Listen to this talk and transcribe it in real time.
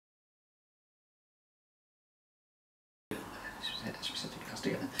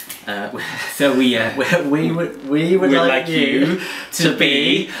So we would like you to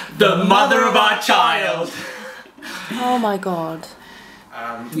be the mother of our child. Oh my god.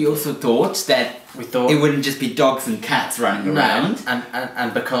 We also thought that it wouldn't just be dogs and cats running around,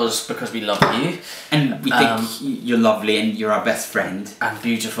 and because we love you, and we think you're lovely and you're our best friend and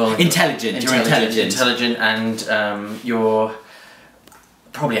beautiful, intelligent, and you're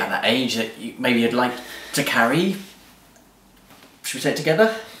probably at that age that maybe you'd like to carry. Should we say it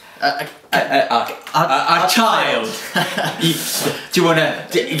together? Our child. Do you wanna?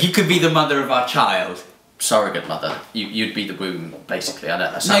 You could be the mother of our child. Surrogate mother. You'd be the womb, basically. I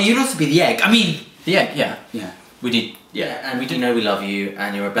know that. No, you'd also be the egg. I mean, the egg. Yeah. Yeah. We did. Yeah, and we do know we love you,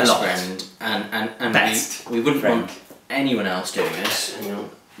 and you're a best friend, and best. We wouldn't want anyone else doing this.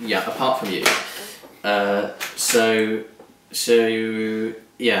 Yeah, apart from you. So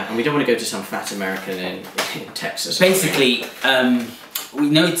yeah, and we don't want to go to some fat American in Texas. Basically, we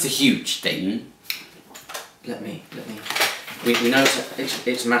know it's a huge thing. Let me. We know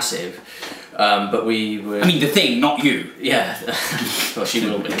it's massive, but we would. I mean, the thing, not you. Yeah. Well, she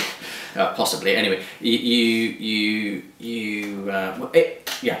will be, possibly. Anyway, yeah,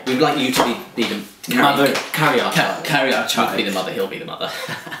 we would like you to be the mother. Carry our child. Carry our child. You'll be the mother. He'll be the mother.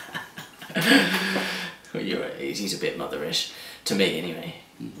 Well, he's a bit motherish to me, anyway.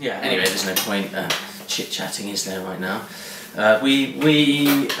 Yeah. Anyway, there's no point chit chatting, is there, right now? We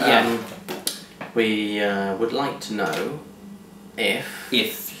would like to know if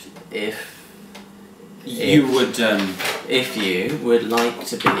you would like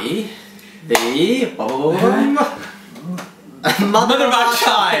to be the mother of our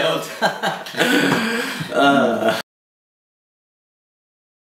child.